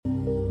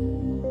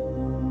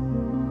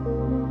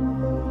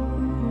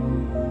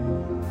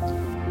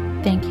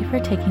you for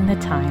taking the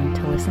time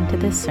to listen to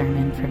this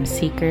sermon from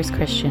Seekers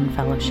Christian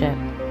Fellowship.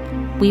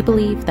 We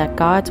believe that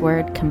God's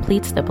Word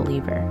completes the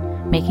believer,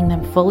 making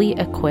them fully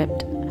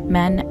equipped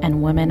men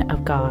and women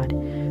of God,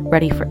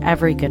 ready for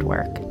every good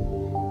work.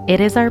 It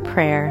is our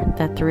prayer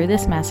that through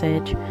this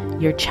message,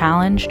 you're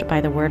challenged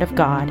by the Word of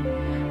God,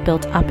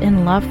 built up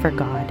in love for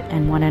God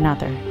and one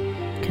another,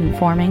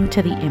 conforming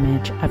to the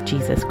image of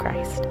Jesus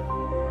Christ.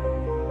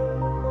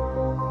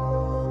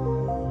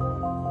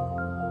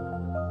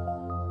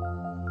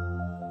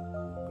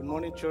 Good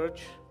morning,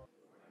 church.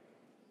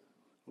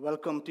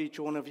 Welcome to each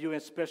one of you,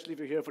 especially if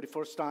you're here for the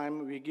first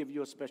time, we give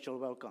you a special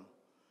welcome.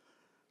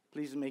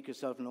 Please make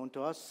yourself known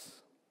to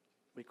us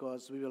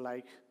because we would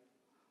like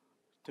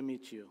to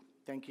meet you.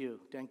 Thank you.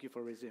 Thank you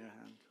for raising your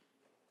hand.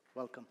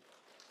 Welcome.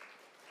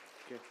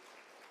 Okay.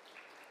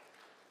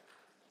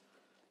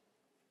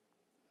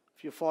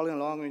 If you're following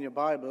along in your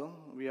Bible,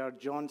 we are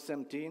John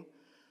 17.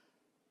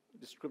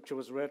 The scripture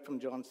was read from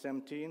John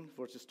 17,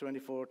 verses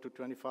 24 to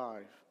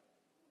 25.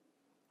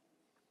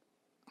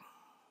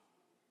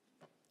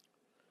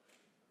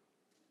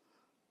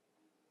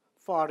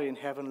 Father in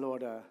heaven,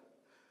 Lord,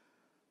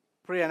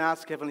 pray and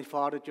ask Heavenly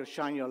Father that you'll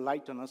shine your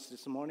light on us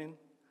this morning,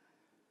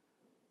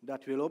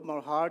 that we'll open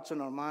our hearts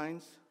and our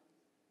minds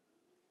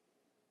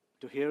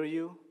to hear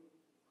you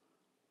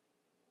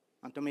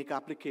and to make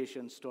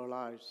applications to our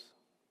lives.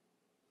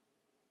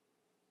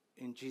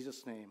 In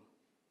Jesus' name,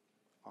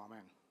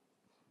 amen.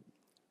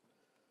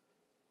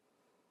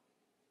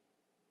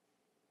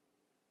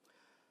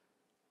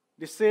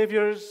 The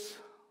Savior's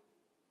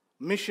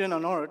mission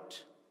on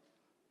earth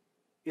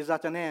is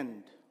at an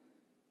end.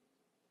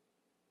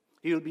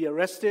 He will be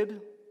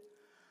arrested,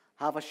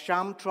 have a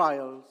sham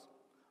trial,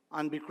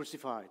 and be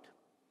crucified.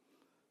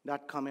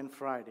 That coming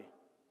Friday.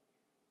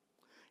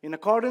 In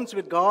accordance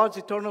with God's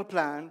eternal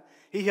plan,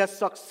 he has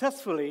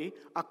successfully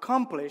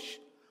accomplished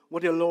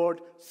what the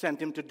Lord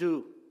sent him to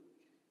do.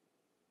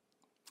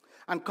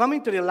 And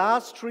coming to the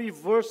last three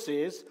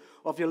verses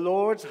of the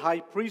Lord's high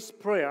priest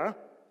prayer,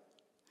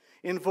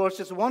 in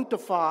verses 1 to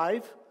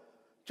 5,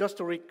 just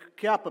to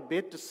recap a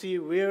bit to see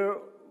where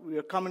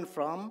we're coming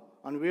from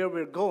and where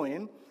we're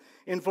going,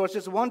 in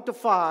verses 1 to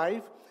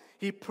 5,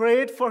 he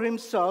prayed for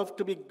himself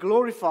to be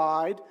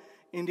glorified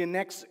in the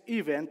next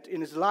event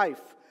in his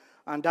life,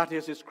 and that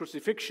is his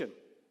crucifixion,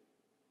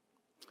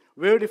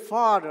 where the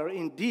Father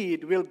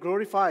indeed will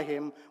glorify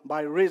him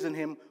by raising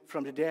him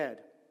from the dead.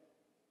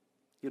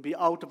 He'll be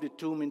out of the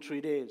tomb in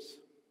 3 days.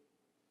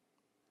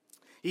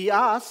 He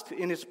asked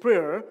in his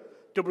prayer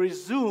to be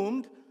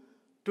resumed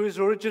to his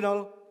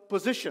original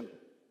position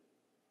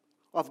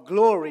of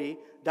glory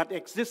that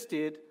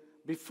existed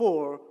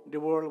before the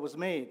world was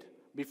made,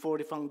 before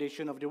the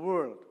foundation of the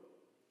world.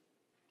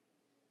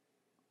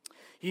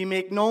 He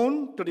made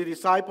known to the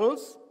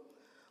disciples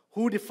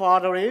who the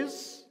Father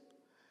is.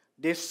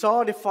 They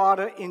saw the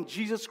Father in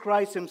Jesus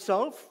Christ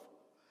himself,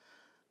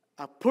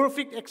 a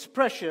perfect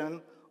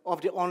expression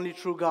of the only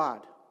true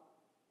God,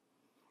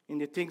 in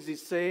the things he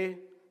say,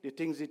 the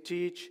things he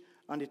teach,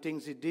 and the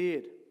things he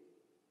did.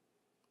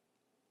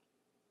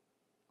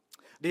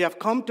 They have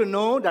come to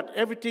know that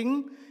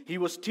everything he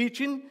was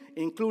teaching,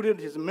 including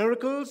his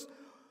miracles,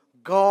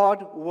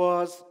 God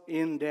was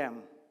in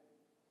them.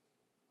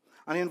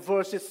 And in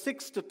verses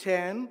 6 to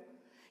 10,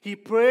 he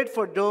prayed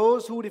for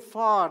those who the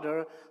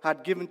Father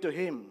had given to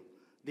him,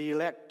 the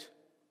elect.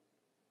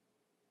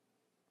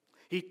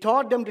 He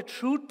taught them the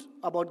truth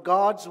about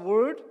God's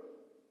word.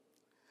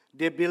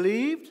 They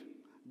believed,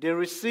 they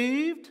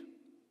received,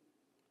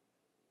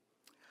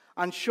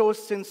 and showed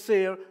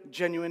sincere,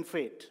 genuine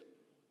faith.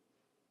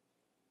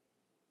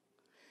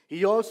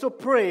 He also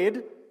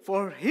prayed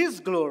for his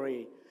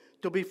glory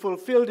to be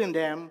fulfilled in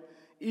them,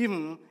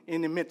 even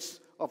in the midst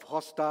of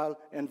hostile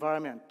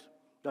environment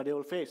that they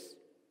will face.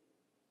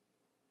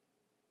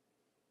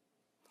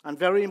 And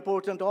very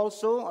important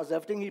also, as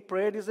everything he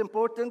prayed is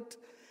important,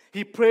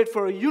 he prayed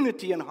for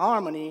unity and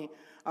harmony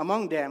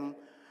among them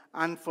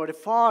and for the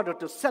Father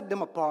to set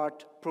them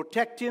apart,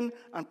 protecting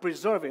and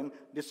preserving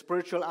the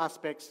spiritual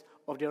aspects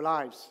of their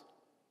lives.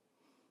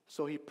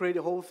 So he prayed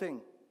the whole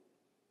thing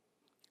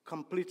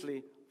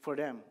completely for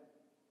them.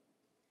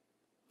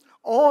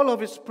 All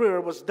of his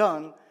prayer was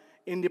done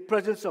in the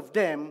presence of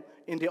them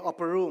in the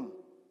upper room.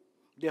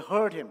 They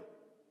heard him.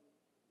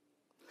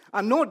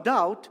 And no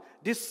doubt,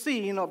 this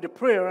scene of the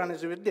prayer and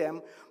his with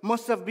them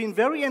must have been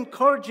very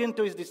encouraging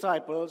to his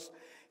disciples,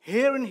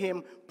 hearing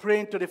him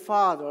praying to the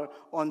Father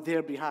on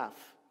their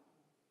behalf.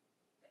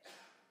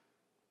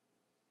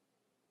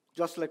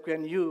 Just like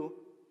when you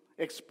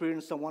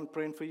experience someone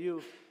praying for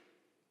you,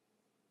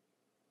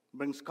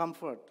 brings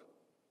comfort.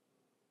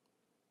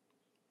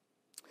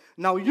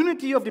 Now,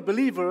 unity of the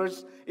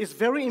believers is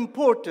very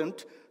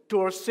important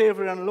to our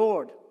Savior and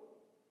Lord.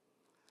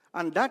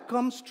 And that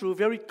comes through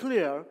very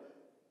clear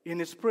in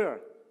his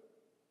prayer.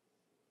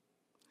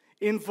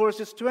 In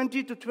verses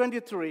 20 to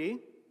 23,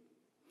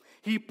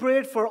 he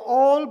prayed for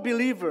all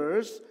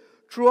believers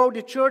throughout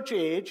the church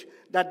age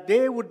that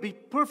they would be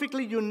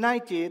perfectly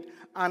united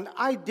and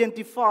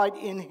identified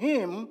in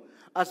him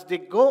as they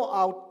go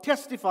out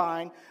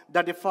testifying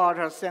that the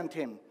Father has sent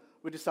him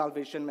with the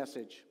salvation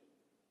message.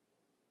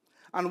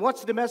 And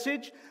what's the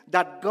message?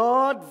 That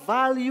God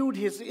valued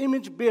his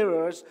image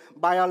bearers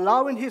by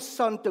allowing his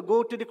Son to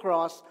go to the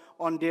cross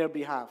on their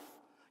behalf.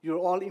 You're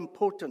all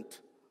important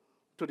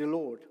to the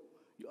Lord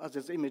as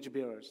his image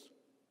bearers.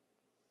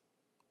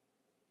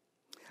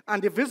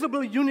 And the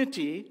visible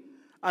unity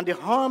and the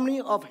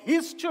harmony of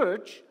his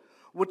church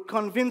would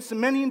convince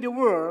many in the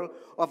world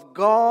of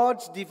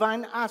God's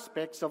divine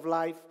aspects of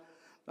life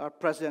that are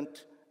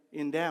present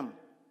in them.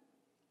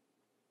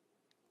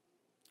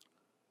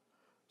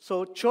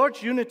 So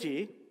church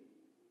unity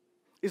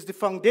is the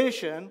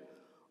foundation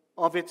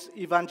of its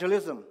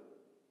evangelism,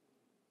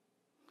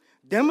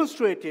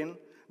 demonstrating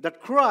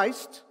that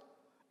Christ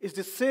is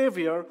the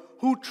Savior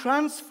who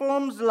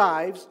transforms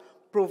lives,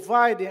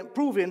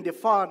 proving the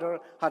Father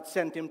had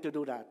sent him to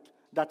do that.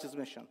 That's his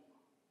mission.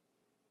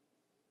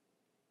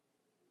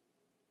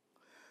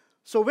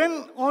 So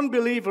when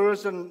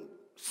unbelievers and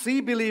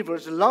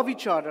believers love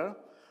each other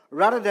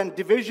rather than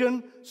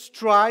division,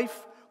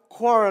 strife,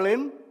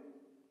 quarreling,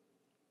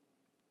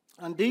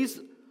 and these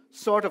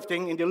sort of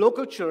things in the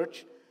local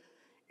church,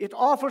 it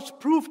offers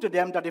proof to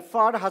them that the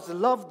Father has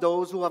loved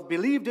those who have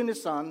believed in the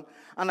Son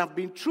and have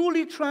been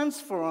truly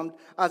transformed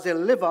as they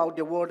live out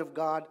the Word of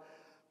God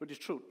with the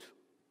truth.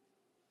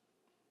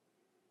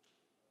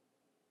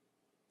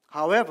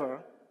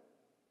 However,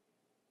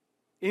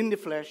 in the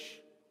flesh,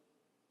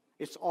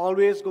 it's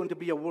always going to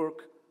be a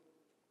work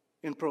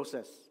in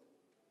process,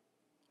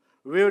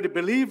 where the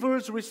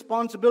believer's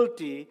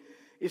responsibility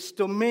is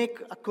to make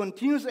a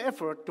continuous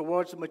effort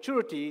towards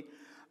maturity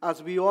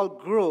as we all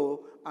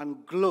grow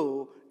and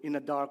glow in a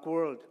dark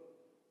world.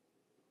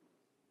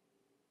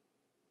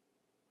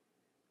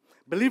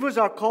 Believers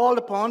are called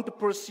upon to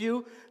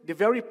pursue the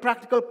very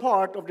practical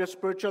part of their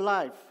spiritual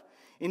life.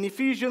 In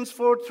Ephesians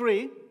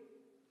 4:3,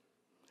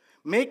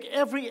 make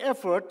every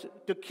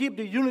effort to keep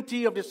the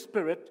unity of the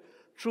Spirit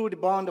through the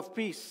bond of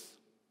peace.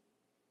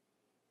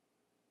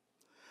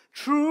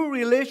 True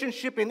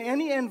relationship in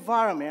any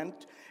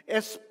environment,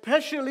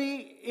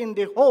 especially in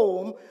the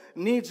home,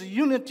 needs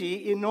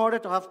unity in order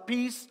to have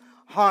peace,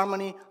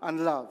 harmony,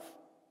 and love.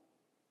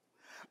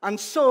 And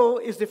so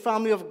is the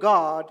family of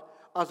God,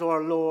 as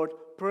our Lord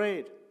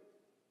prayed.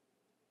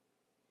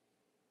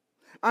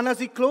 And as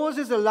he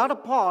closes the latter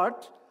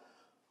part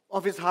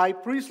of his high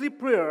priestly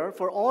prayer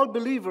for all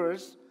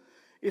believers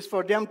is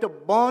for them to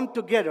bond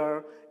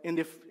together in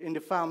the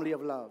family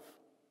of love.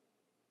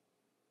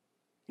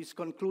 He's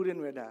concluding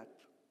with that.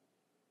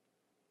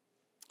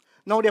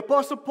 Now the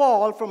Apostle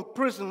Paul from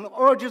prison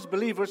urges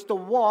believers to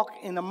walk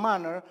in a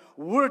manner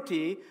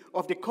worthy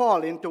of the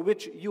calling to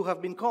which you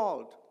have been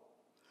called,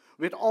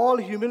 with all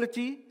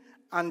humility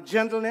and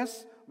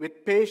gentleness,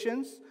 with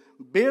patience,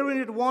 bearing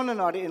with one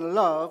another in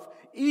love,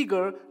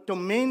 eager to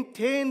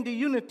maintain the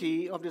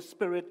unity of the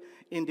Spirit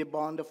in the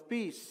bond of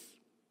peace.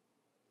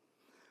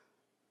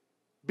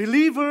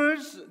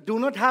 Believers do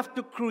not have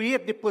to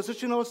create the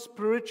positional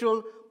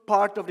spiritual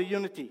part of the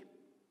unity.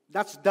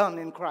 That's done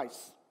in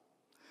Christ.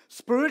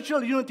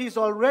 Spiritual unity is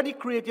already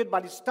created by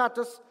the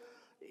status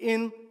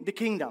in the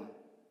kingdom.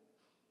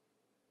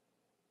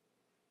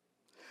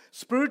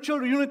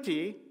 Spiritual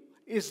unity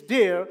is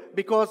there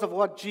because of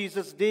what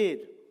Jesus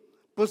did,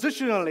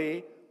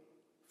 positionally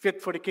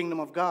fit for the kingdom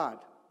of God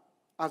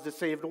as the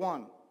saved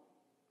one.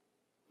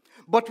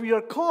 But we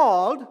are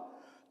called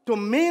to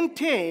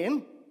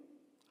maintain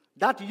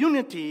that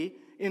unity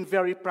in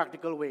very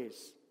practical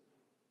ways.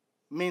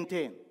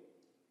 Maintain.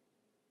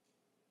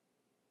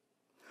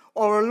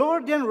 Our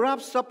Lord then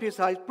wraps up his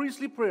high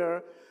priestly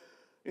prayer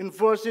in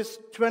verses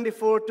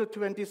 24 to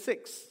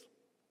 26.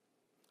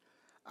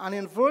 And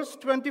in verse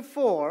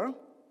 24,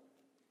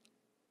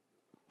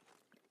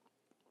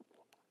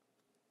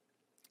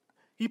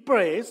 he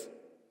prays,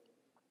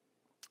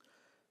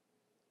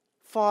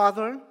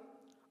 Father,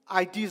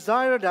 I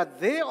desire that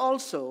they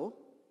also,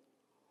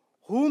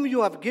 whom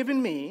you have given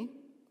me,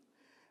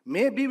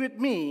 may be with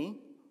me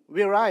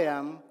where I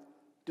am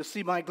to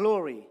see my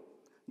glory,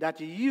 that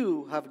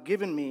you have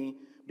given me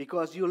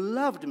because you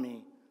loved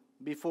me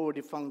before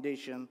the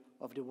foundation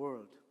of the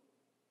world.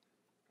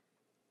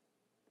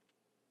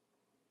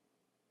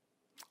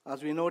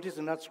 As we notice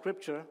in that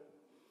scripture,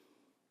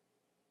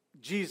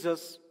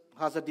 Jesus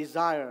has a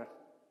desire.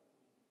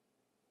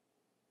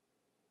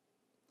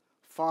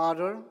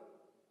 Father,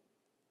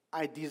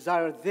 I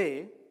desire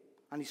they,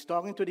 and he's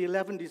talking to the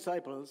 11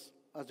 disciples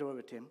as they were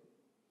with him,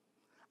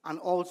 and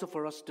also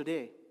for us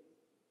today,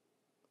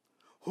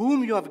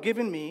 whom you have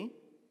given me,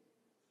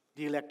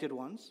 the elected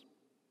ones,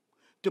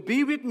 to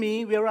be with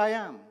me where I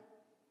am.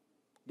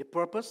 The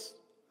purpose,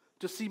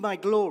 to see my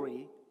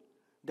glory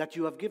that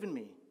you have given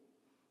me.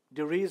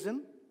 The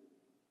reason,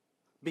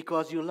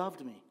 because you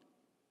loved me.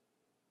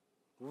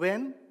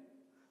 When?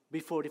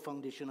 Before the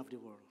foundation of the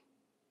world.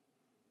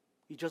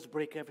 You just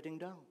break everything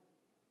down.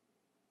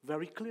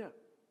 Very clear.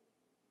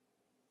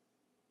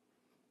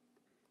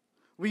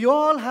 We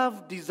all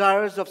have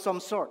desires of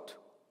some sort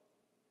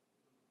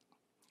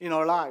in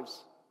our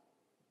lives.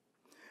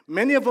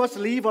 Many of us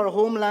leave our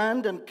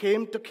homeland and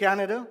came to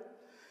Canada,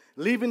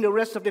 leaving the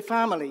rest of the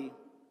family,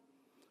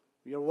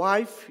 your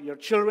wife, your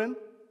children,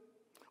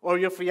 or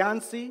your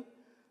fiancé,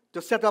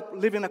 to set up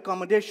living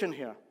accommodation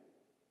here.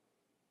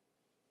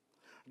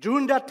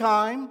 During that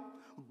time,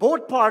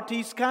 both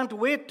parties can't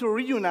wait to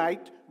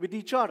reunite with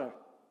each other.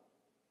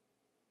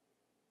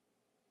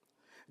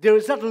 There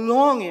is that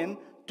longing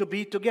to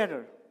be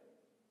together.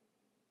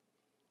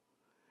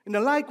 In a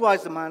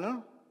likewise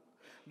manner,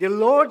 the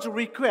Lord's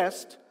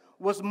request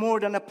was more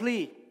than a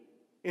plea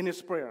in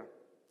his prayer.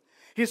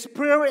 His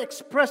prayer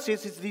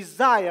expresses his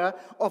desire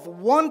of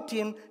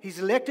wanting his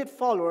elected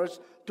followers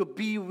to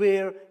be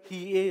where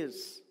he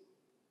is.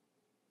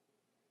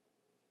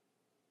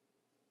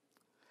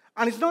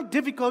 And it's not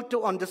difficult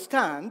to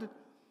understand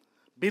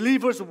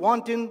believers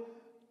wanting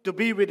to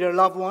be with their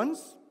loved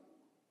ones.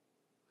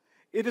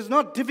 It is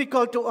not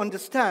difficult to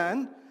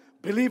understand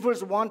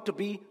believers want to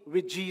be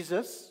with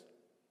Jesus.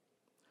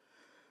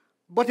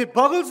 But it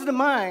boggles the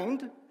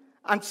mind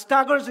and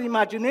staggers the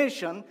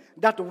imagination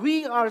that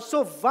we are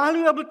so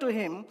valuable to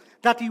him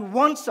that he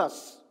wants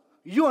us,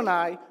 you and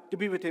I, to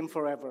be with him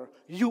forever.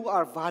 You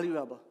are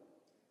valuable.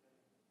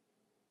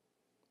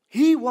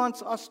 He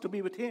wants us to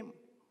be with him.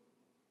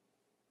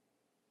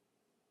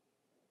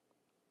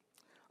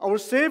 Our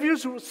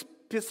Savior's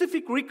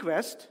specific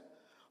request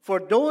for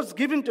those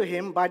given to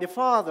him by the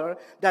Father,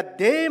 that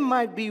they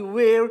might be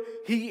where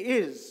he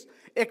is,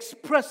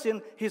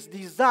 expressing his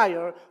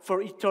desire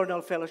for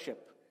eternal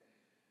fellowship.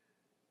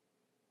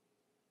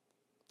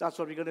 That's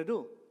what we're going to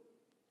do.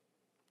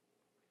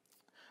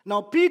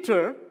 Now,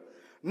 Peter,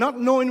 not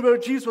knowing where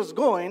Jesus was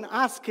going,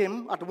 asked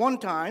him at one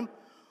time,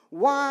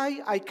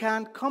 "Why I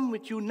can't come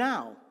with you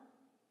now?"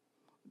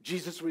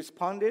 Jesus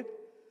responded,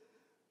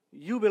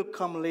 "You will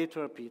come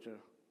later, Peter,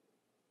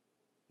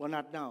 but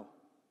not now."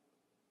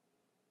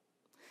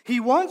 He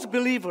wants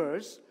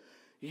believers,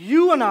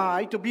 you and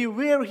I, to be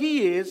where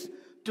he is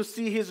to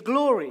see his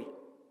glory.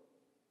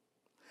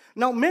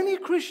 Now, many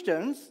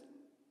Christians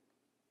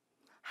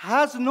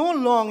has no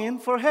longing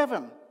for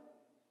heaven.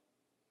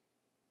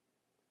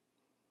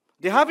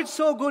 They have it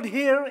so good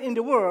here in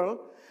the world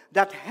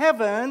that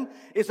heaven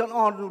is an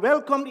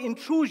unwelcome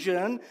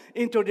intrusion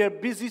into their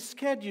busy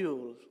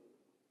schedules,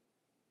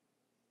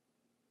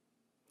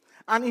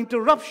 an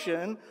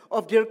interruption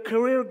of their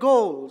career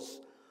goals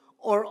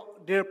or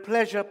their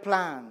pleasure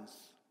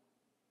plans.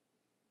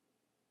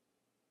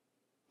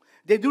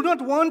 They do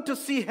not want to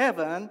see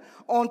heaven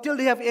until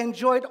they have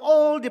enjoyed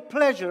all the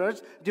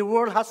pleasures the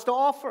world has to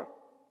offer.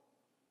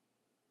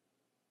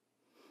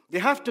 They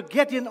have to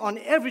get in on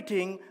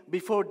everything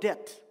before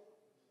death.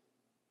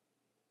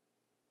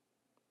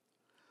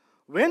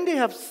 When they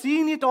have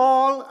seen it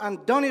all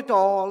and done it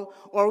all,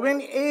 or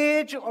when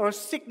age or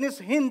sickness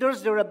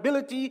hinders their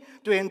ability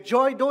to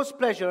enjoy those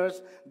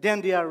pleasures,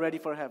 then they are ready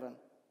for heaven.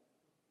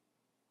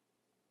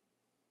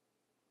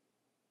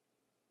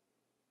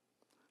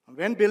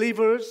 When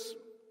believers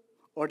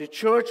or the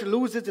church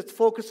loses its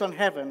focus on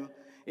heaven,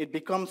 it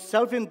becomes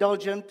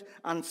self-indulgent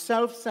and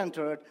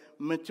self-centered,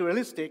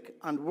 materialistic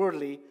and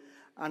worldly,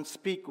 and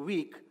speak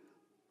weak,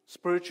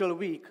 spiritual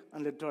weak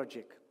and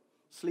lethargic.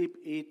 Sleep,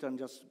 eat, and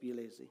just be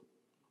lazy.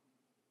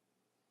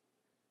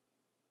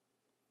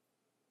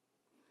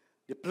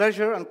 The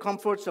pleasure and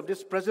comforts of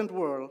this present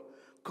world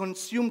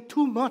consume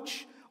too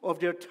much of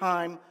their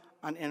time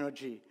and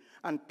energy.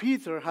 And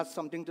Peter has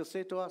something to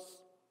say to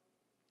us.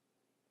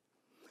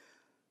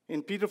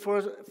 In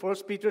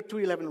 1 Peter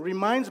 2:11,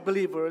 reminds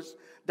believers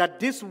that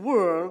this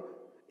world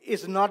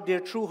is not their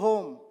true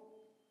home.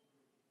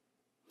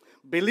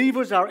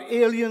 Believers are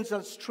aliens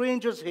and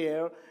strangers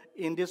here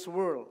in this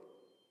world.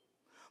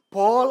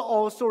 Paul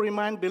also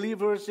reminds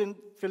believers in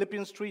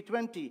Philippians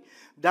 3:20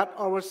 that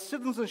our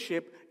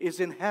citizenship is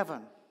in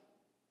heaven.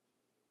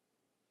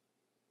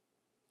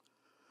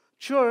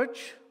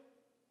 Church,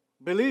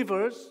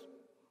 believers,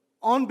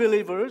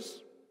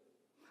 unbelievers,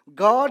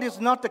 God is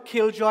not a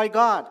killjoy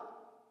God.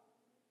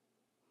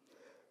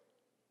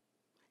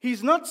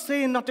 He's not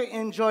saying not to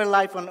enjoy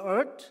life on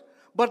earth,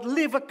 but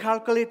live a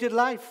calculated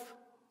life.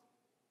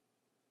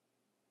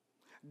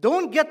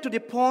 Don't get to the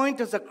point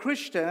as a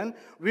Christian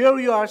where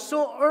you are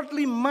so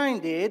earthly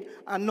minded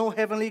and no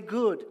heavenly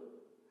good.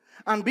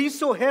 And be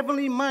so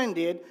heavenly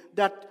minded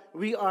that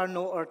we are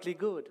no earthly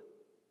good.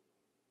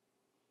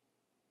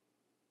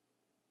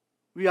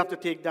 We have to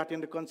take that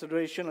into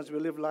consideration as we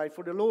live life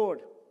for the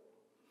Lord.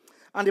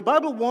 And the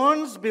Bible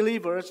warns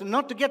believers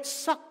not to get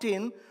sucked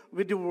in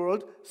with the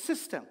world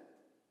system.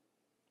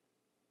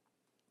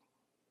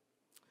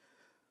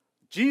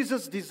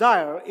 Jesus'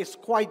 desire is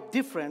quite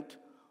different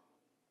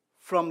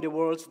from the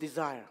world's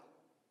desire.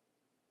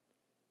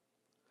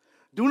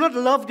 Do not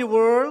love the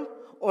world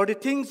or the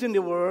things in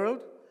the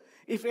world.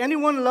 If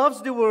anyone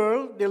loves the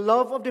world, the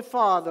love of the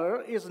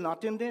Father is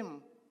not in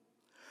them.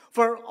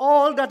 For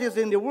all that is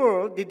in the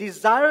world, the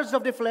desires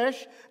of the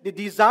flesh, the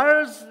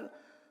desires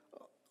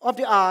of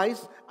the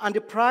eyes, and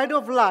the pride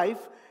of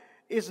life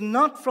is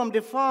not from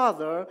the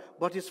Father,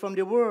 but is from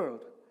the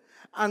world.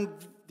 And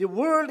the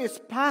world is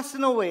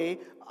passing away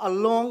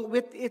along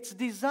with its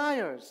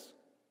desires.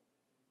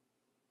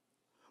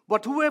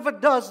 But whoever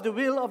does the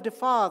will of the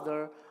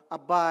Father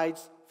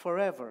abides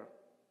forever.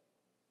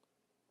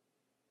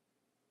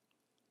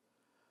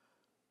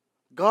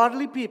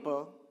 Godly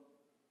people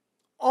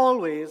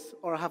always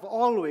or have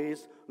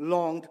always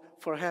longed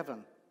for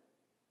heaven.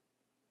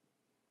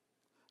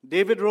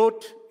 David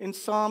wrote in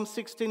Psalm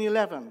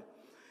 16:11,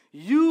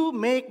 "You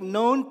make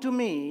known to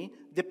me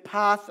the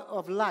path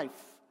of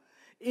life.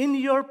 In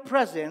your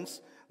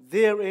presence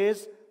there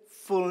is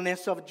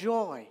fullness of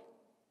joy.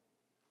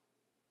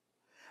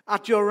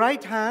 At your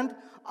right hand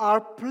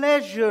are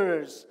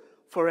pleasures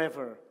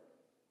forever."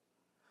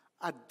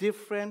 A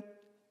different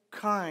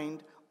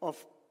kind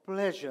of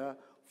pleasure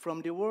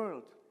from the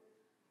world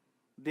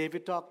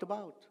David talked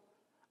about,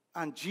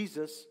 and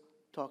Jesus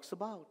talks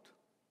about.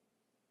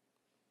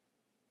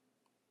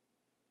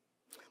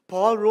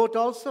 Paul wrote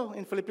also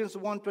in Philippians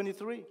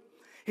 1:23,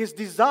 his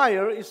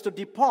desire is to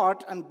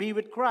depart and be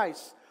with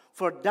Christ,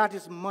 for that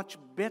is much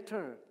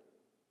better.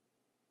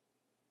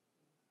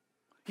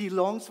 He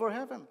longs for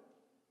heaven.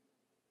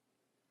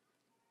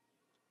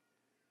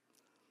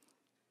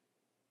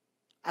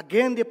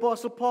 Again, the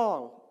Apostle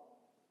Paul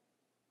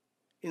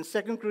in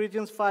 2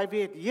 Corinthians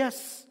 5:8,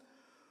 "Yes,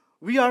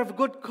 we are of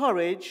good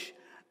courage,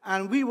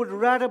 and we would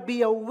rather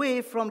be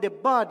away from the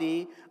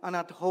body and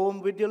at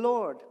home with the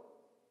Lord."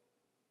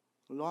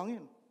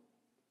 Longing.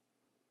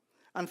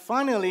 And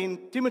finally,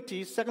 in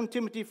Timothy, 2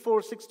 Timothy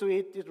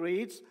 4:6-8, it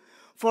reads,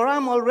 "For I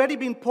am already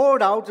being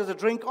poured out as a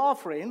drink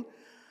offering,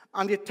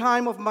 and the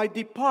time of my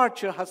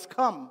departure has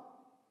come.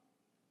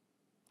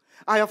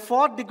 I have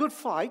fought the good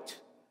fight.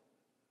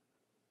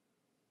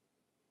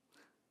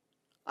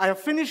 I have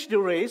finished the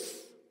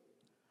race.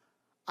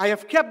 I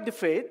have kept the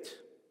faith.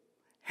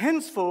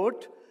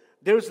 Henceforth,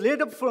 there is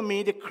laid up for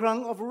me the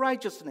crown of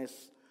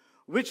righteousness,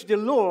 which the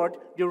Lord,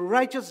 the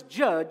righteous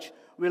judge,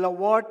 will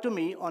award to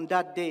me on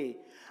that day.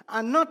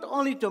 And not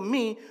only to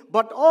me,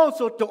 but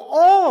also to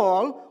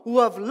all who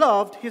have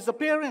loved his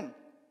appearing."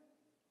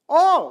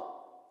 All.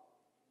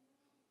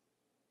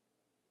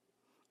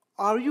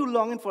 Are you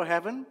longing for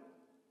heaven?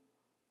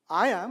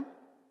 I am.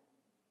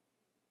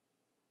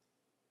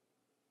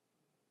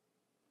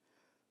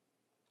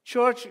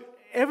 Church,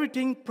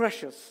 everything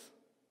precious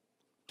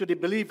to the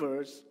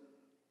believers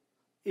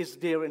is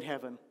there in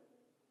heaven.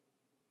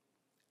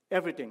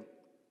 Everything.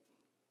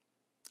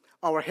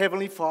 Our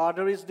Heavenly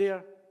Father is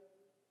there.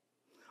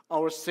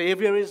 Our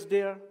Savior is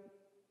there.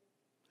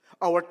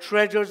 Our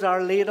treasures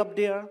are laid up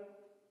there.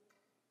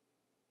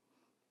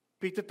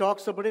 Peter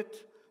talks about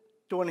it.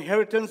 To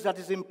inheritance that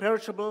is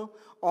imperishable,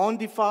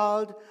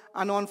 undefiled,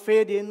 and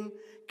unfading,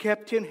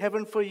 kept in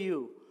heaven for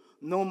you.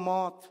 No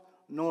moth,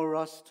 no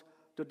rust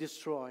to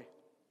destroy.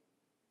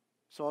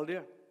 It's all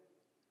there.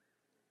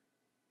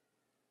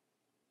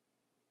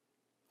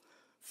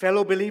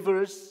 Fellow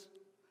believers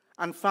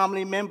and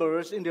family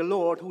members in the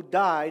Lord who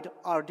died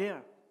are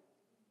there.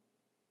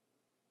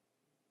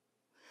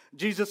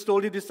 Jesus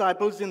told the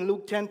disciples in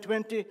Luke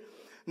 10:20,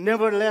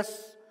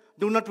 "Nevertheless,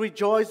 do not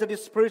rejoice that the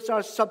spirits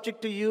are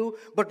subject to you,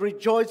 but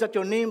rejoice that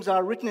your names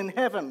are written in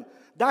heaven."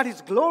 That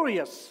is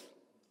glorious.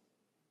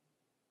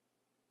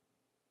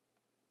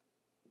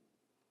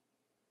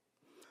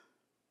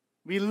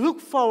 We look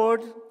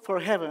forward for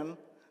heaven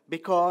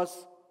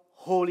because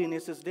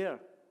holiness is there.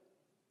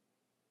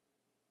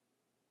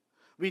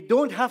 We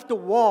don't have to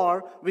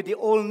war with the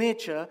old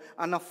nature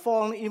and a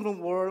fallen, evil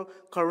world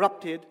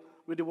corrupted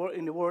with the world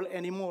in the world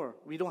anymore.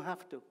 We don't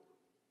have to.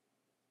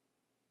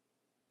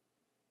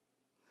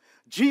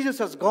 Jesus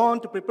has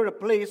gone to prepare a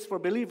place for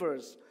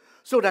believers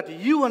so that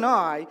you and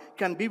I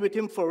can be with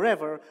him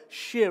forever,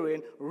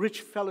 sharing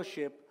rich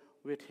fellowship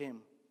with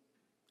him.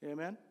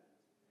 Amen?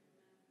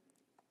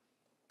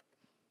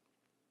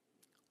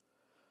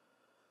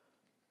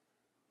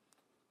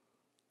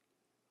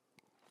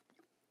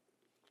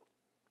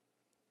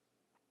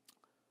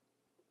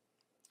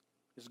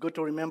 It's good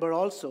to remember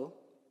also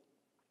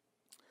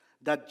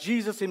that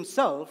Jesus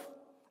himself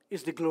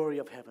is the glory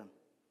of heaven.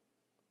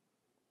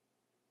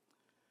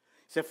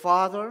 He said,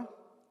 "Father,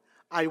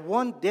 I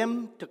want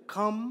them to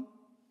come."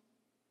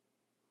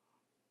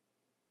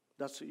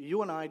 That's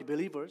you and I, the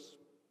believers.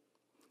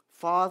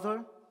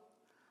 "Father,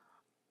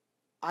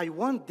 I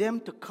want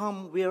them to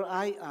come where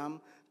I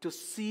am to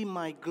see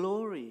my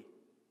glory."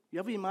 You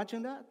ever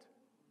imagine that?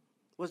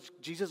 What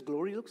Jesus'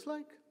 glory looks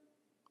like?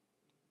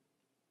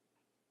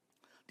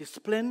 The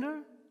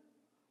splendor,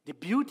 the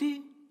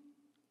beauty,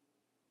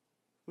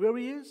 where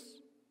he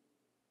is.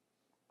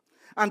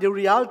 And the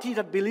reality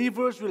that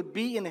believers will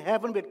be in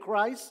heaven with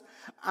Christ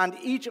and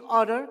each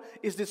other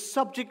is the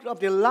subject of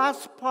the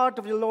last part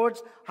of the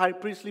Lord's high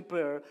priestly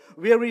prayer,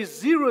 where he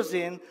zeroes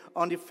in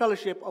on the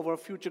fellowship of our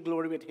future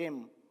glory with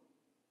him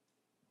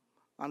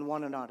and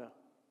one another.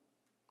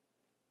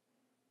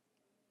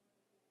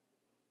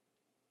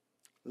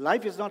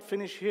 Life is not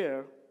finished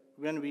here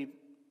when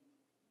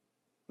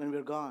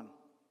we're gone.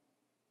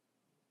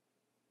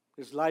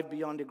 There's life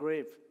beyond the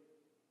grave.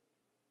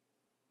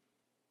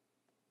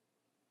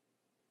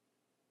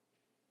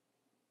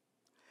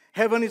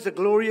 Heaven is a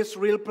glorious,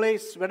 real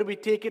place, whether we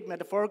take it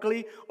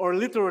metaphorically or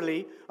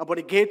literally, about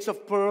the gates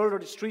of pearl or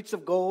the streets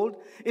of gold.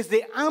 It's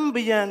the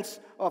ambience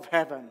of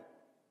heaven.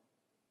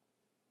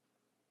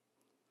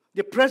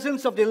 The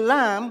presence of the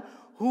Lamb,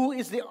 who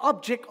is the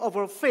object of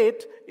our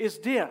faith, is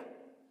there.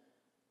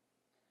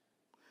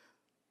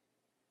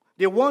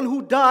 The one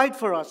who died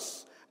for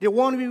us, the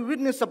one we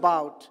witness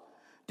about,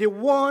 the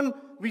one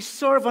we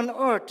serve on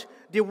earth,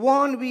 the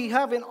one we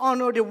have in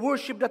honor, the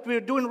worship that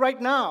we're doing right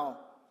now,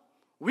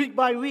 week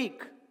by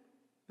week,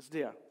 is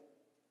there.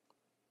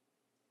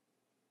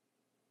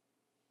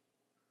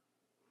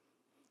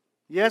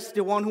 Yes,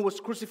 the one who was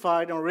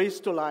crucified and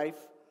raised to life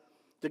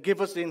to give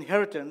us the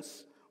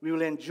inheritance. We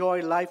will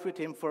enjoy life with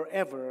him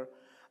forever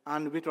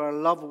and with our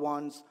loved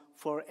ones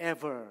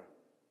forever.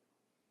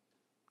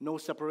 No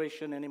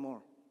separation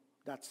anymore.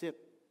 That's it.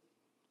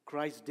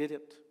 Christ did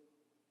it.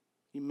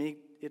 He made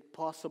it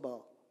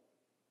possible.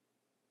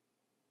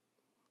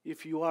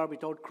 If you are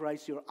without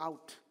Christ, you're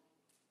out.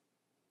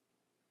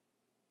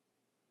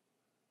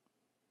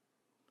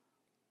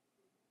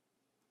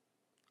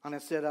 And I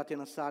say that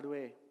in a sad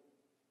way.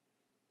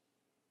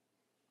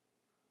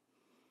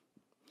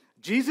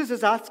 Jesus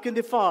is asking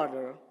the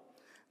Father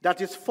that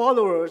his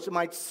followers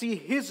might see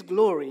his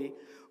glory,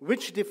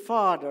 which the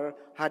Father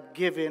had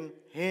given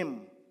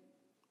him.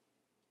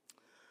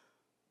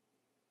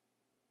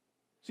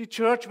 See,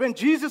 church, when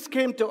Jesus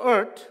came to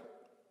earth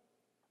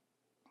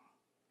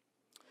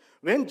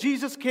in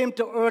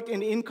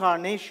the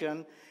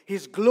incarnation,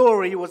 his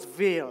glory was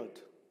veiled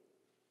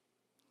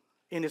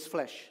in his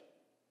flesh.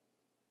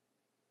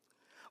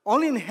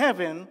 Only in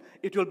heaven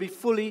it will be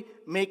fully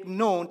made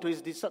known to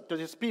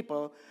his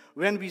people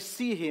when we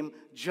see him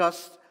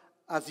just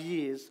as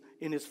he is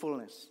in his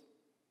fullness.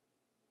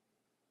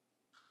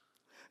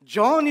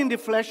 John in the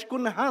flesh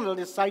couldn't handle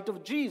the sight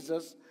of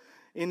Jesus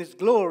in his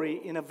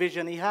glory in a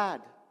vision he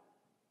had.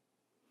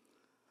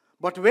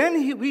 But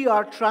when we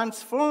are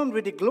transformed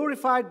with a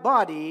glorified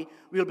body,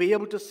 we'll be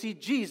able to see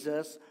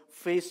Jesus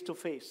face to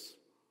face.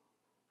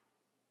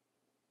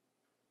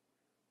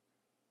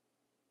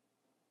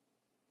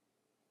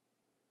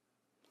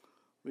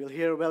 We'll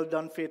hear, "Well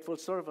done, faithful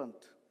servant."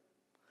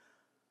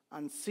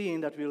 And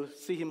seeing that we'll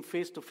see him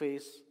face to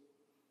face,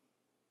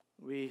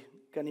 we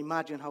can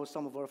imagine how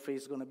some of our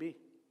face is going to be.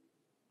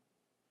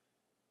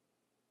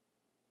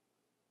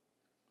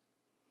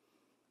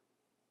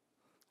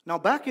 Now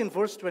back in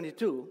verse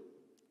 22,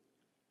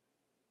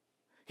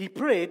 he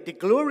prayed, "The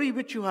glory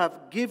which you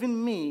have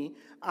given me,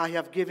 I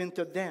have given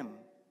to them."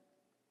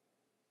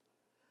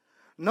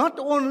 Not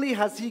only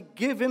has he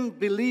given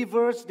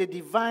believers the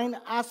divine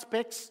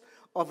aspects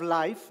of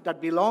life that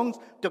belongs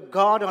to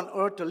God on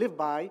earth to live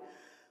by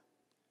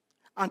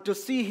and to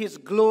see his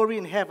glory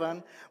in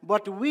heaven,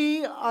 but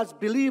we as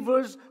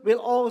believers will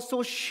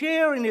also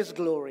share in his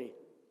glory.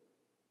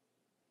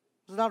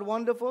 Isn't that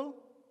wonderful?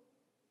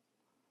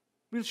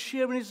 We'll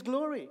share in his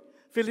glory.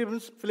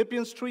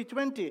 Philippians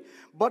 3:20.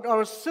 But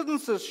our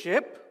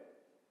citizenship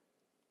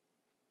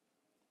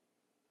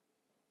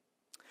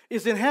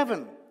is in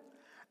heaven,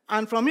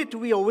 and from it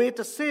we await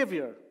a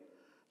Savior,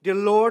 the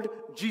Lord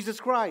Jesus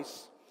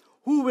Christ,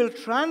 who will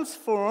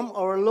transform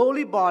our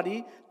lowly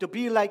body to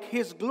be like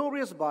his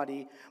glorious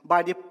body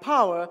by the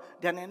power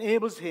that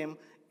enables him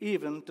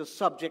even to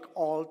subject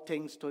all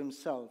things to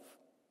himself.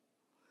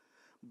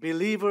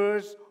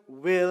 Believers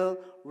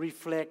will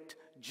reflect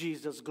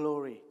Jesus'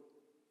 glory.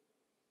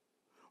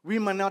 We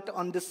may not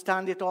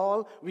understand it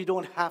all. We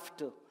don't have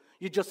to.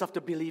 You just have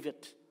to believe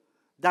it.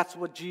 That's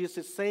what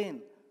Jesus is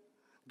saying.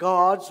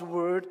 God's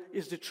word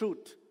is the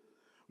truth.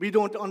 We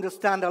don't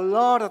understand a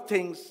lot of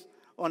things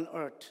on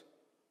earth.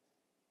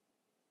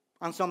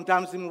 And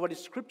sometimes even what the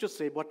scriptures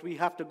say, but we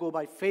have to go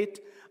by faith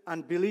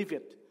and believe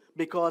it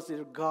because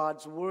it's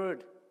God's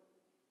word.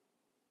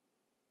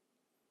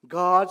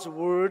 God's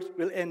word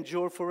will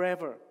endure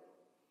forever,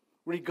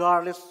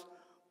 regardless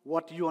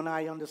what you and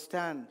I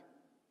understand.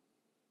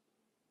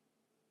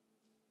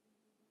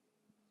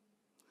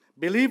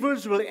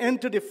 Believers will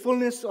enter the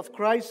fullness of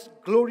Christ's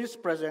glorious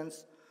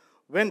presence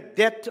when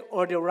death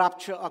or the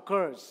rapture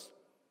occurs.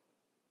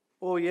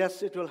 Oh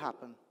yes, it will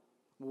happen.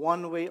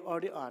 One way or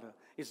the other.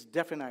 It's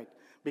definite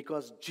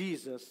because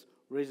Jesus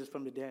raises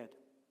from the dead.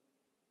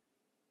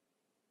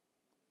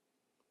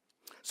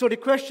 So the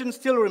question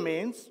still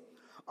remains,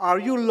 are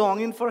you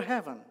longing for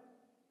heaven?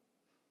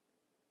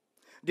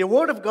 The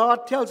Word of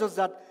God tells us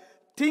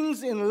that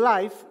things in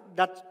life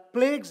that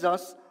plagues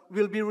us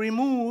will be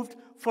removed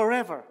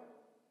forever.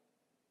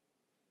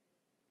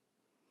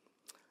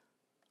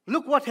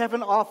 Look what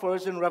heaven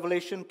offers in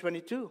Revelation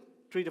 22,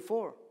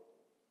 3-4.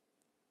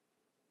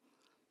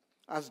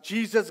 As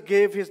Jesus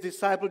gave his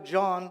disciple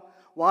John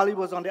while he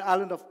was on the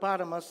island of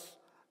Patmos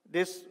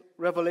this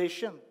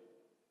revelation.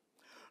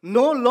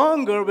 No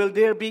longer will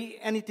there be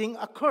anything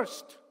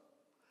accursed,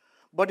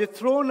 but the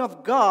throne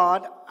of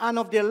God and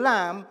of the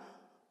Lamb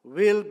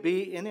will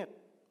be in it,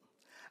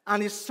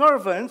 and his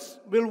servants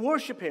will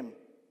worship him.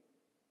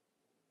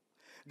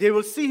 They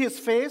will see his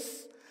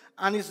face,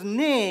 and his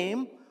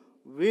name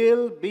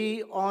will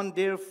be on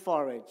their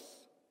foreheads.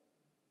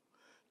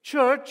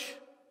 Church,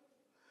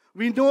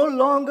 we no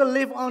longer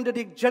live under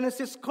the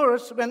Genesis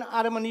curse when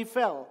Adam and Eve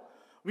fell.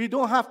 We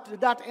don't have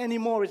that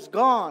anymore. It's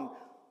gone.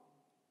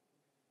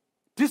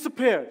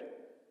 Disappeared.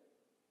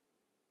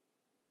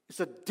 It's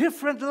a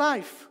different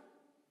life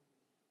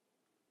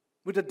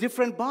with a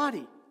different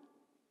body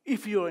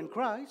if you're in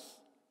Christ.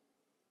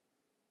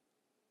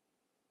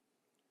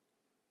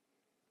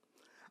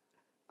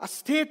 A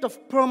state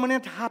of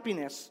permanent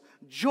happiness,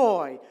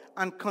 joy,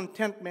 and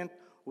contentment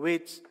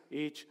waits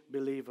each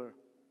believer.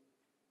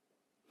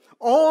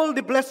 All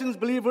the blessings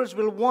believers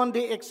will one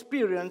day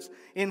experience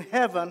in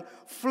heaven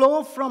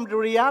flow from the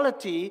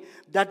reality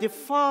that the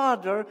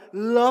Father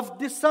loved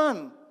the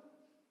Son.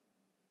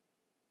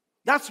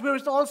 That's where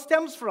it all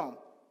stems from.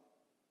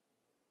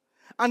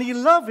 And He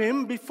loved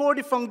Him before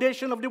the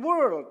foundation of the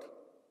world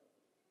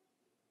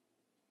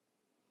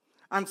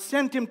and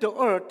sent Him to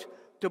earth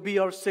to be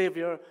our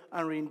Savior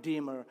and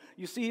Redeemer.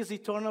 You see His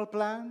eternal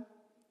plan?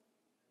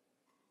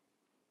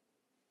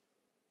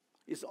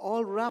 It's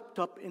all wrapped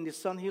up in the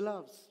Son He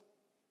loves.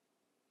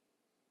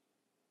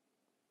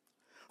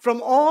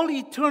 From all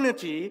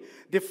eternity,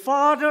 the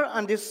Father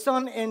and the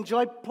Son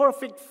enjoy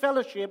perfect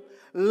fellowship,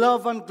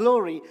 love, and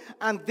glory.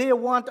 And they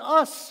want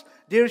us,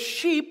 their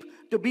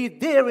sheep, to be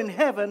there in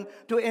heaven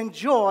to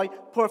enjoy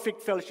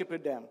perfect fellowship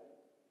with them.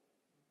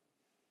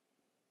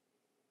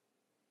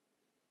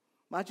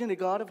 Imagine the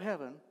God of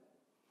heaven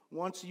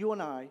wants you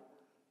and I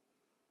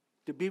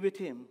to be with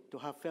Him, to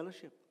have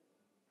fellowship.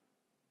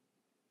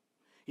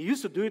 He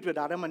used to do it with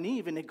Adam and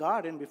Eve in the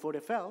garden before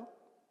they fell.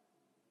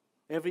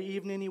 Every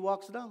evening He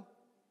walks down.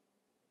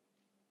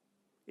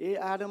 Hey,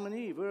 Adam and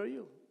Eve, where are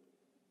you?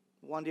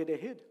 One day they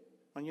hid.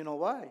 And you know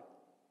why?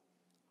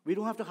 We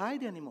don't have to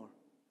hide anymore.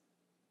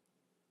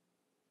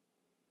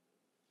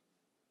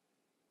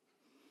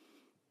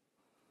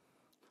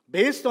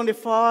 Based on the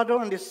Father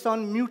and the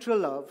Son mutual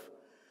love,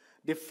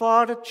 the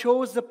Father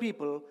chose the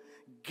people,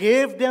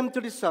 gave them to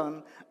the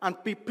Son,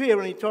 and prepared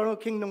an eternal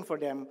kingdom for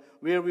them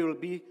where we will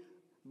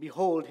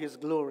behold His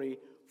glory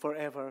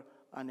forever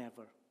and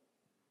ever.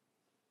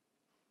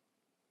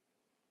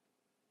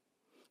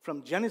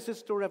 From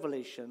Genesis to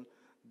Revelation,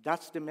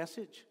 that's the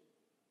message.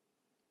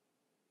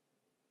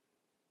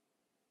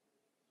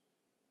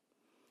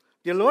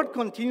 The Lord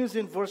continues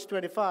in verse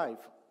 25.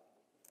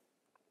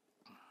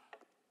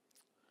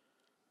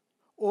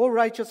 O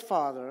righteous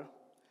Father,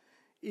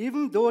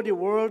 even though the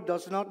world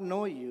does not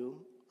know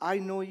you, I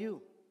know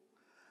you,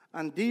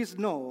 and these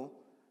know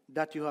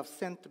that you have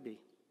sent me.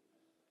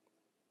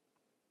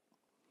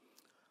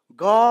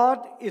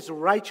 God is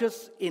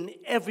righteous in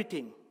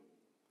everything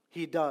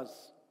He does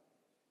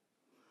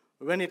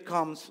when it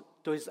comes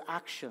to His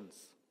actions.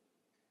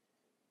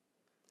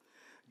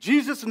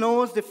 Jesus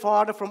knows the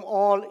Father from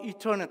all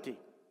eternity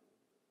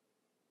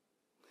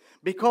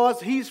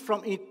because He's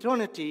from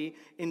eternity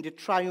in the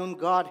triune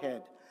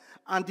Godhead.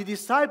 And the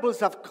disciples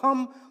have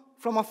come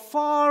from a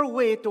far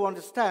way to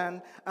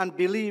understand and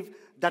believe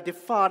that the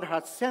Father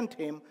had sent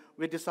Him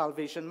with the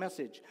salvation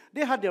message.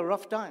 They had a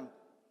rough time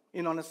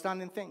in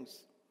understanding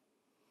things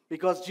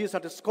because Jesus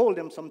had to scold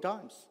them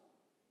sometimes.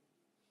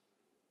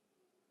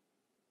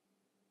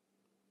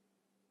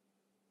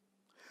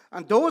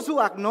 And those who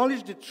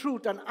acknowledge the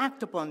truth and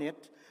act upon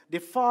it, the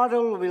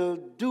Father will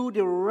do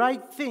the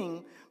right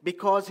thing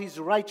because He's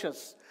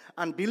righteous,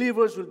 and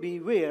believers will be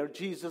where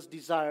Jesus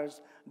desires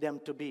them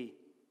to be.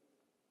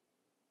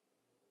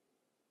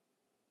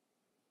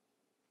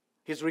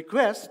 His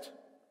request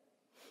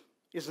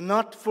is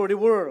not for the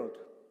world,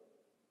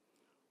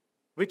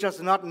 which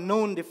has not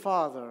known the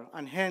Father,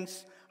 and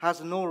hence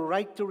has no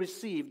right to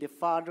receive the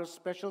Father's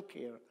special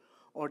care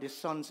or the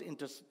Son's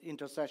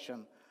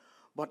intercession,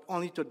 but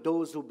only to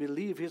those who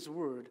believe His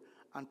word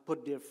and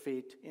put their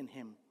faith in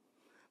Him.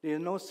 There is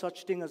no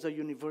such thing as a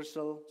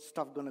universal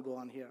stuff going to go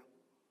on here.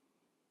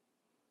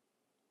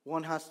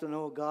 One has to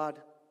know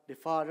God, the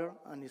Father,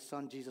 and His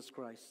Son, Jesus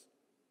Christ.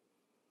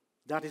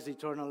 That is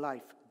eternal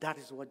life. That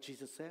is what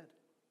Jesus said.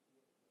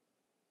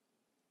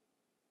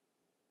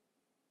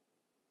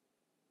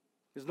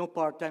 There's no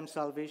part-time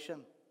salvation.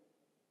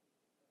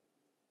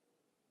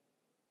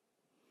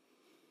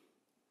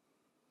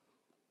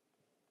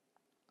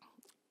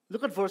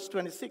 Look at verse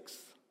 26.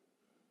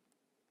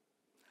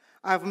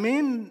 I've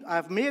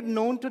made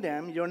known to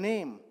them your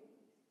name,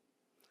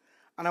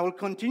 and I will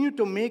continue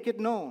to make it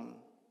known,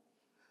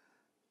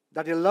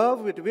 that the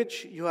love with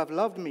which you have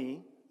loved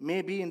me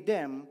may be in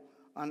them,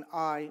 and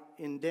I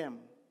in them.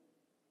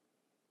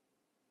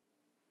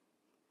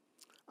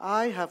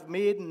 I have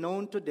made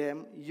known to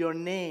them your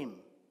name.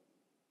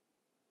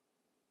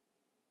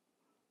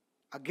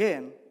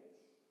 Again,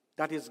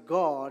 that is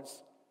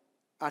God's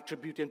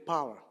attribute and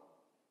power.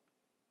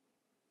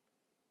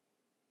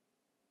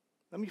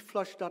 Let me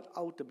flush that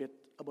out a bit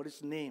about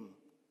His name.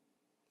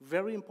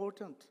 Very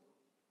important.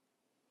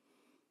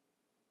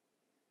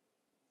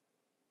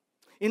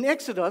 In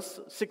Exodus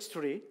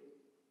 6:3,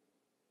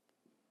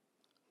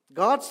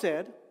 God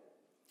said,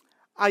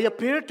 I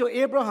appeared to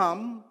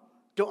Abraham,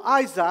 to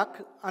Isaac,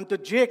 and to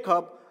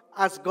Jacob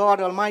as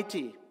God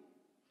Almighty.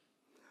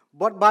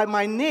 But by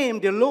my name,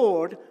 the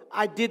Lord,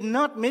 I did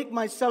not make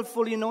myself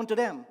fully known to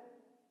them.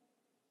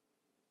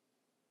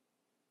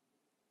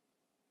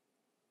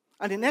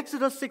 And in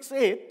Exodus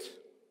 6:8,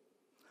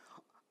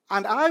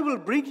 and I will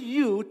bring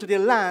you to the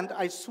land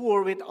I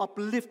swore with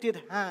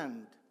uplifted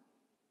hand,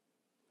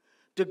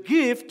 to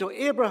give to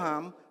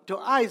Abraham, to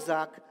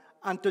Isaac,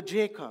 and to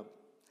Jacob.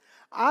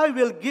 I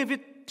will give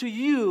it to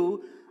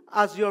you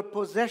as your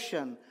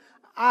possession.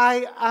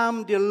 I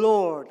am the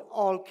Lord,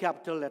 all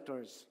capital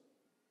letters.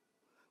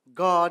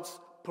 God's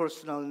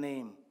personal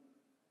name.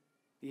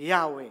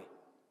 Yahweh,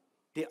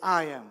 the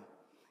I am,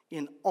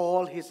 in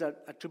all his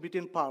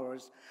attributing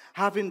powers,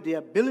 having the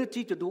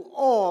ability to do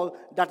all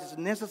that is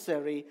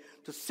necessary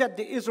to set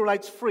the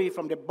Israelites free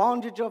from the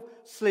bondage of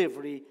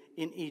slavery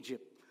in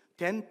Egypt.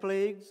 10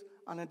 plagues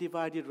and a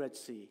divided Red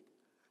Sea.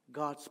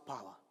 God's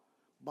power.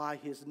 By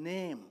his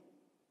name,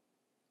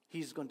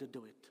 he's going to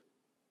do it.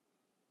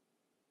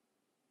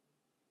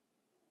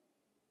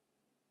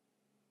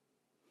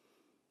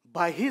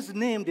 By his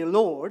name, the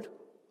Lord,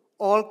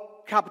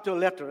 all capital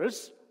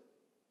letters,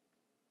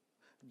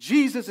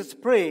 Jesus is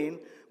praying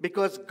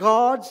because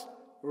God's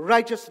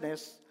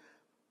righteousness,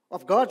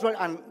 of God's right,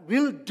 and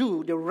will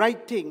do the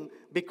right thing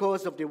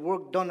because of the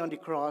work done on the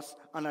cross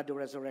and at the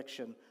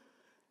resurrection.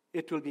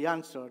 It will be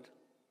answered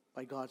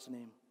by God's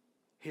name,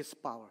 his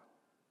power.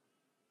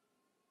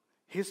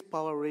 His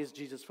power raised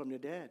Jesus from the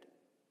dead.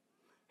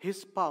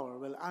 His power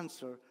will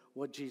answer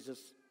what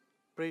Jesus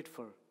prayed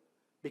for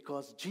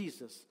because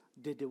Jesus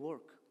did the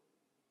work.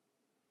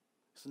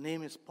 His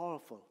name is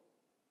powerful.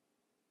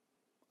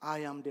 I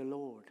am the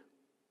Lord.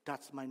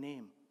 That's my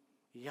name,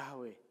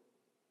 Yahweh.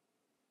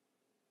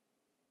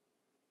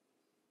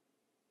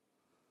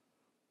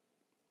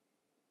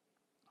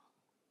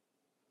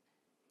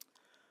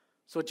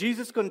 So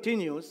Jesus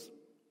continues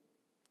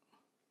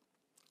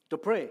to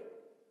pray.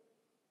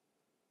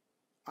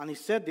 And he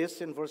said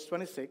this in verse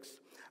 26,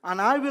 and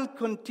I will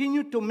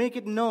continue to make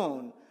it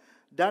known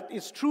that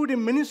it's through the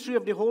ministry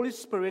of the Holy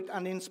Spirit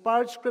and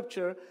inspired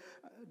scripture,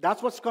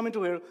 that's what's coming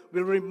to here,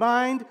 will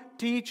remind,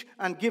 teach,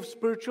 and give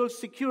spiritual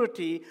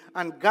security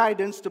and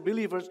guidance to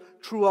believers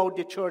throughout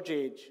the church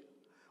age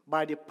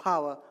by the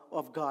power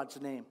of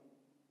God's name.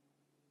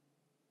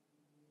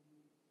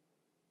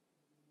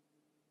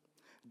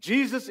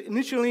 Jesus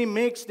initially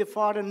makes the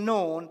Father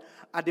known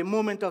at the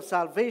moment of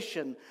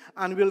salvation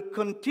and will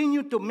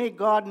continue to make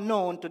God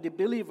known to the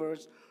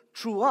believers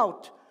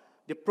throughout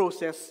the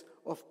process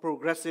of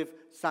progressive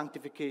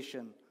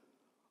sanctification.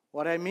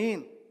 What I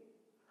mean,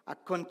 a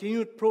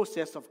continued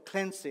process of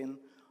cleansing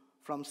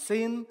from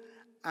sin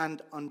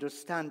and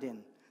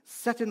understanding,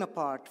 setting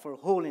apart for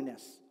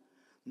holiness.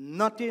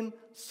 Nothing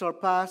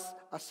surpasses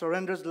a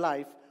surrendered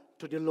life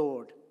to the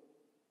Lord.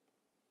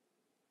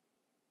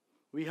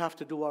 We have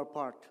to do our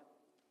part.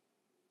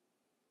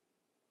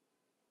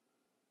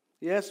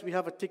 Yes, we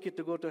have a ticket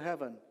to go to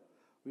heaven.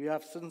 We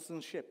have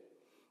citizenship.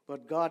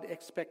 But God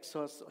expects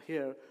us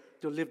here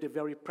to live the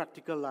very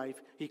practical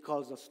life he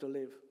calls us to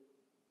live.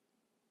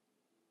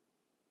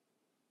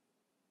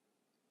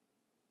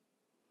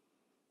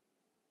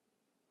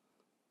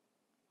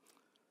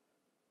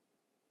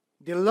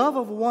 The love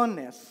of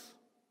oneness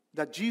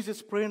that Jesus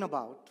is praying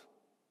about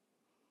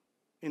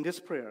in this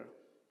prayer,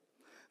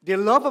 the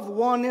love of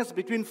oneness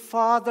between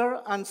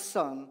Father and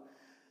Son,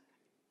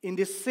 in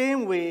the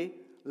same way,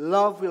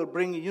 love will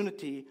bring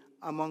unity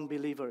among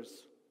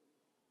believers.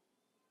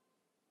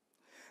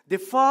 The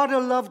Father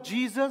loved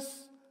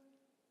Jesus.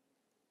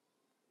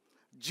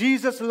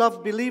 Jesus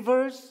loved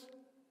believers.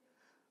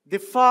 The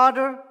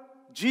Father,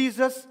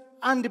 Jesus,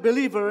 and the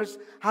believers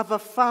have a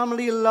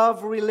family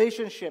love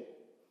relationship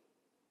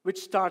which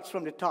starts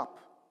from the top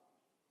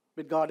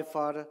with God the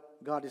Father,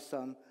 God the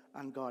Son,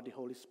 and God the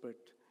Holy Spirit.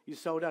 You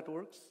see how that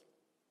works?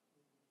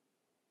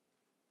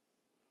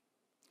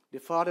 The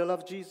Father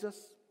loves Jesus.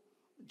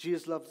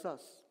 Jesus loves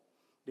us.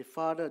 The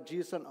Father,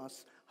 Jesus, and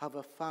us have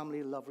a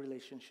family love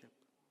relationship.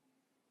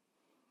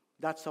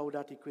 That's how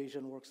that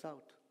equation works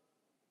out.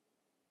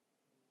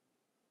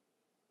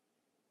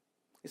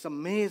 It's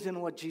amazing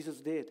what Jesus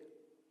did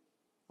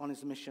on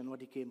his mission,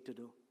 what he came to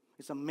do.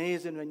 It's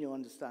amazing when you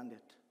understand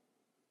it.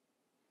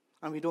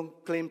 And we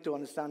don't claim to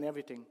understand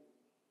everything.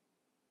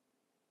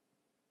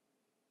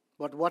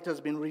 But what has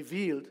been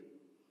revealed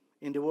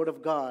in the Word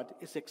of God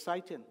is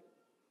exciting.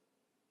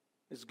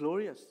 It's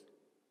glorious.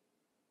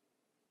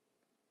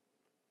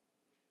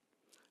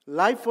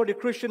 Life for the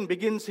Christian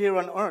begins here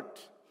on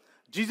earth.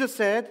 Jesus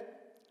said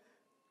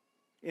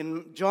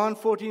in John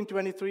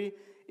 14:23,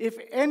 if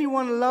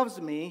anyone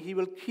loves me, he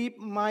will keep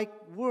my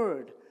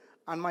word,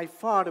 and my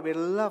Father will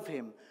love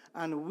him,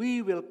 and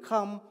we will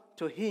come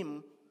to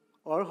him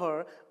or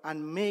her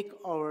and make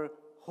our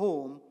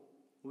home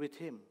with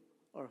him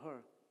or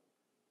her.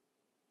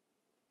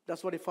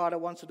 That's what the Father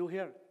wants to do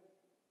here.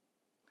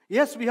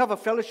 Yes, we have a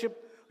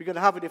fellowship we're going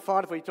to have with the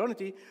Father for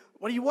eternity,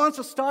 but he wants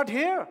to start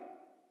here.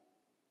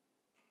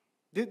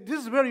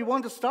 This is where he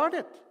wants to start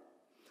it.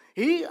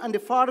 He and the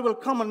Father will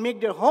come and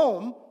make their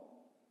home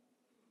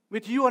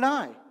with you and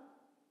I.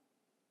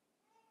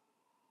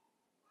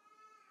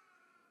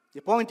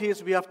 The point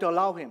is we have to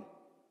allow him.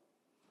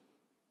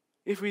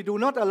 If we do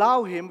not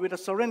allow him with a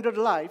surrendered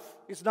life,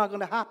 it's not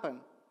going to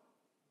happen.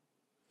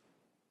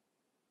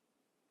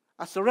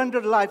 A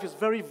surrendered life is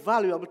very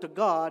valuable to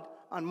God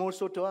and more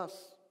so to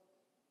us.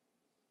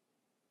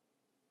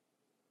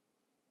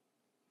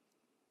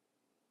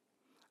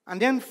 And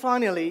then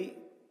finally,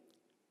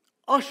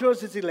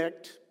 ushers his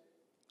elect,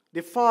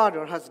 the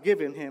Father has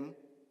given him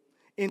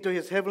into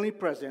his heavenly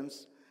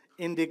presence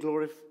in the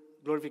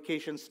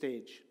glorification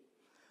stage.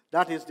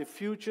 That is the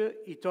future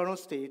eternal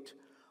state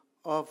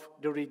of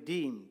the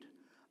redeemed,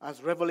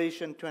 as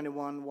Revelation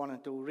 21, 1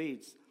 and 2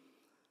 reads.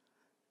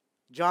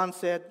 John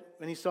said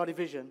when he saw the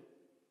vision,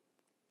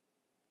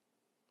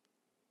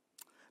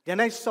 "Then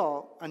I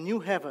saw a new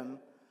heaven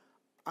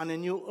and a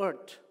new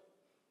earth.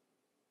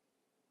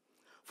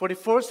 For the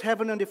first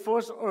heaven and the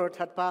first earth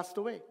had passed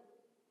away,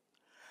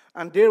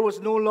 and there was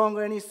no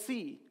longer any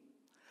sea.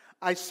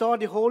 I saw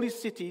the holy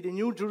city, the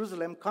new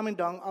Jerusalem, coming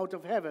down out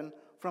of heaven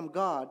from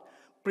God,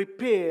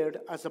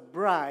 prepared as a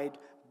bride,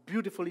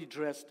 beautifully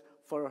dressed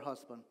for her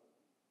husband."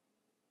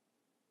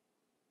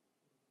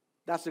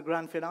 That's the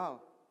grand finale.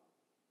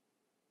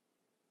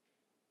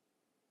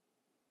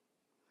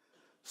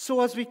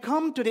 So as we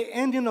come to the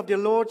ending of the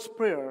Lord's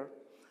Prayer,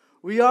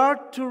 we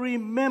are to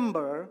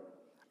remember,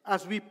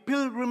 as we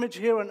pilgrimage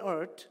here on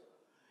earth,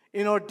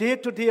 in our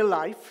day-to-day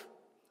life,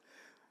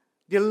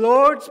 the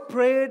Lord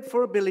prayed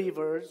for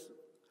believers.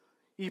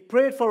 He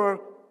prayed for our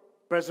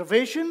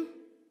preservation.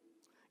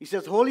 He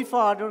says, "Holy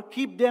Father,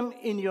 keep them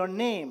in your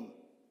name,"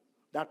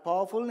 that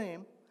powerful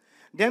name.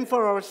 Then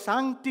for our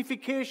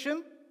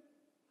sanctification,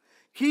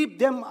 keep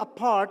them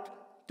apart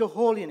to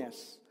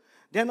holiness.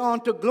 Then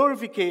on to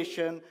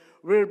glorification,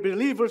 where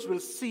believers will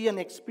see and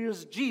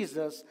experience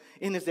Jesus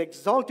in his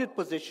exalted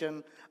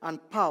position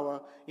and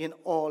power in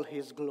all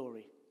his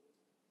glory.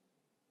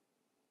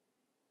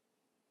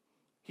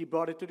 He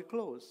brought it to the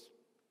close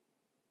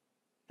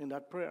in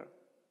that prayer.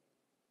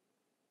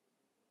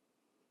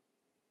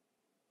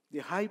 The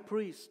high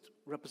priest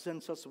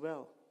represents us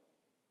well.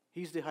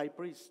 He's the high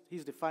priest.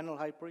 He's the final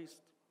high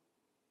priest.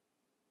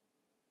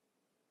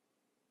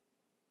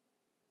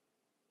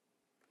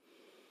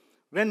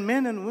 When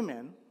men and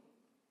women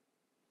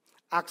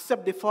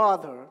accept the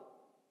Father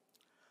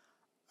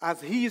as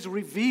he is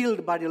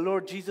revealed by the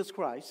Lord Jesus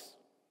Christ,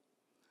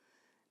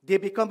 they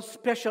become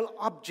special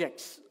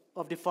objects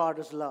of the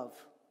Father's love.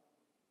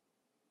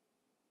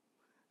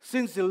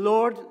 Since the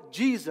Lord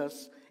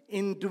Jesus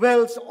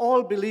indwells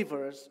all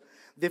believers,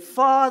 the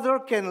Father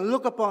can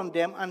look upon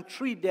them and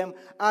treat them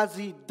as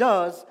he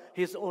does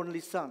his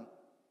only Son.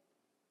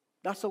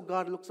 That's how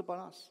God looks upon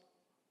us.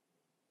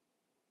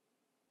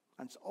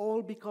 And it's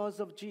all because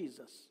of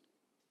Jesus,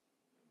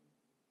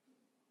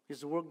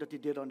 his work that he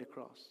did on the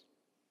cross.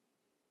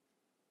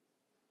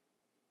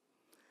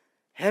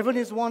 Heaven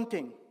is one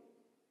thing.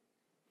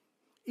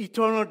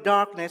 Eternal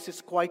darkness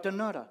is quite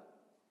another.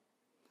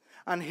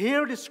 And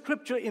here the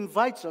scripture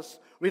invites us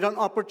with an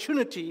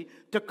opportunity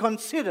to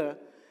consider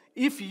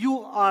if you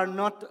are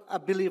not a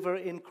believer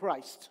in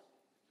Christ.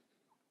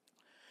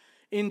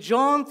 In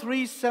John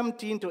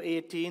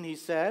 3:17-18, he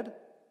said,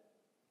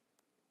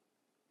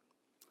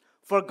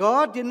 "For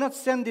God did not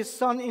send his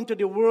Son into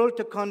the world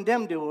to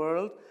condemn the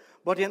world,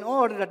 but in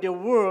order that the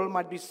world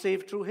might be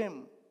saved through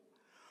him.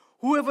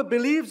 Whoever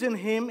believes in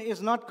him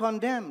is not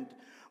condemned,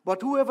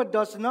 but whoever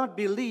does not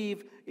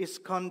believe is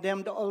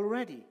condemned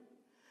already,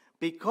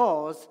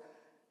 because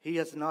he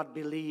has not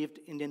believed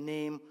in the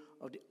name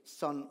of the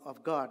Son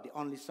of God, the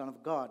only Son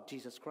of God,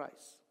 Jesus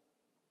Christ."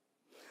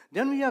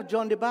 Then we have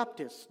John the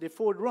Baptist, the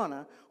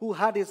forerunner, who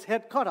had his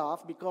head cut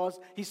off because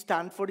he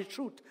stands for the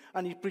truth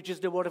and he preaches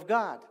the word of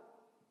God.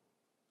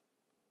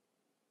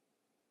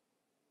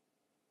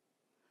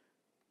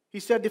 He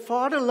said, "The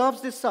Father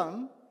loves the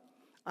Son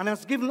and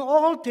has given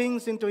all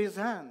things into his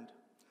hand.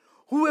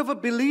 Whoever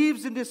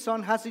believes in the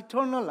Son has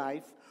eternal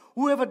life.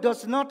 Whoever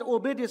does not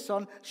obey the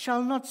Son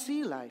shall not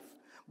see life,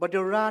 but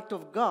the wrath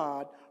of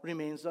God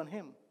remains on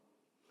him."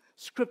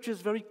 Scripture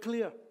is very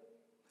clear.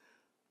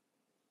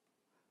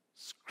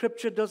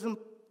 Scripture doesn't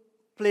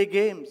play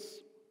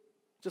games.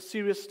 It's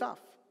serious stuff.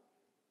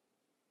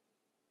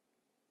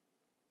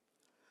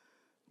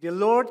 The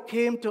Lord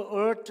came to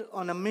earth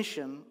on a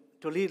mission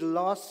to lead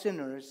lost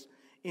sinners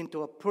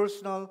into a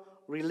personal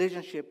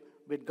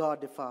relationship with God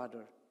the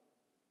Father,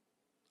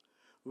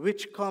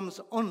 which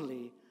comes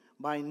only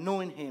by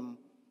knowing him,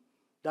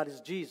 that is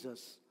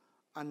Jesus,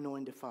 and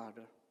knowing the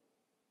Father.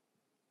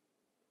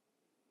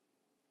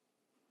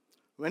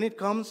 When it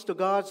comes to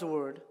God's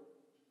word,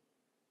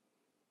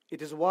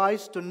 it is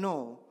wise to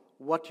know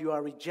what you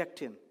are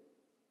rejecting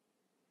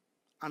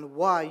and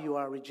why you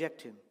are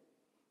rejecting,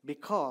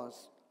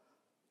 because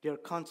there are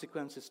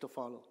consequences to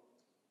follow.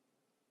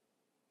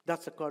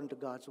 That's according to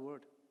God's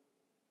word.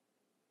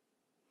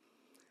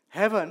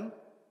 Heaven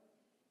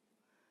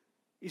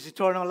is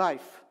eternal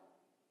life.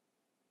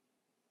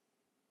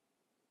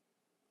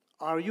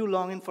 Are you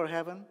longing for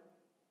heaven?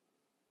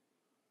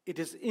 It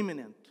is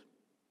imminent.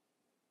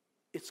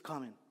 It's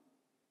coming.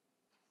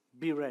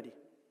 Be ready.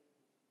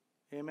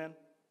 Amen.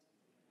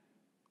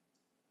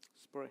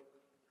 Pray.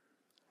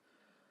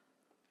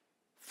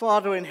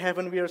 Father in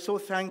heaven, we are so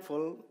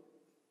thankful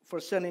for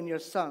sending your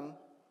Son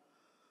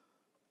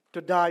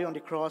to die on the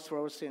cross for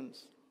our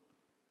sins.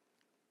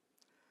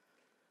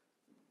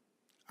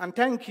 And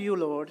thank you,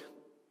 Lord,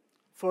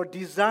 for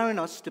desiring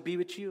us to be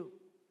with you,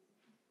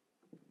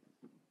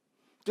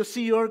 to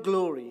see your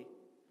glory,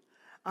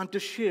 and to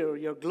share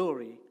your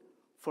glory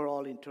for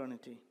all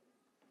eternity.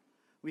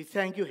 We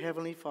thank you,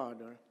 Heavenly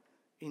Father,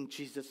 in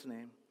Jesus'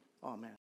 name. Amen.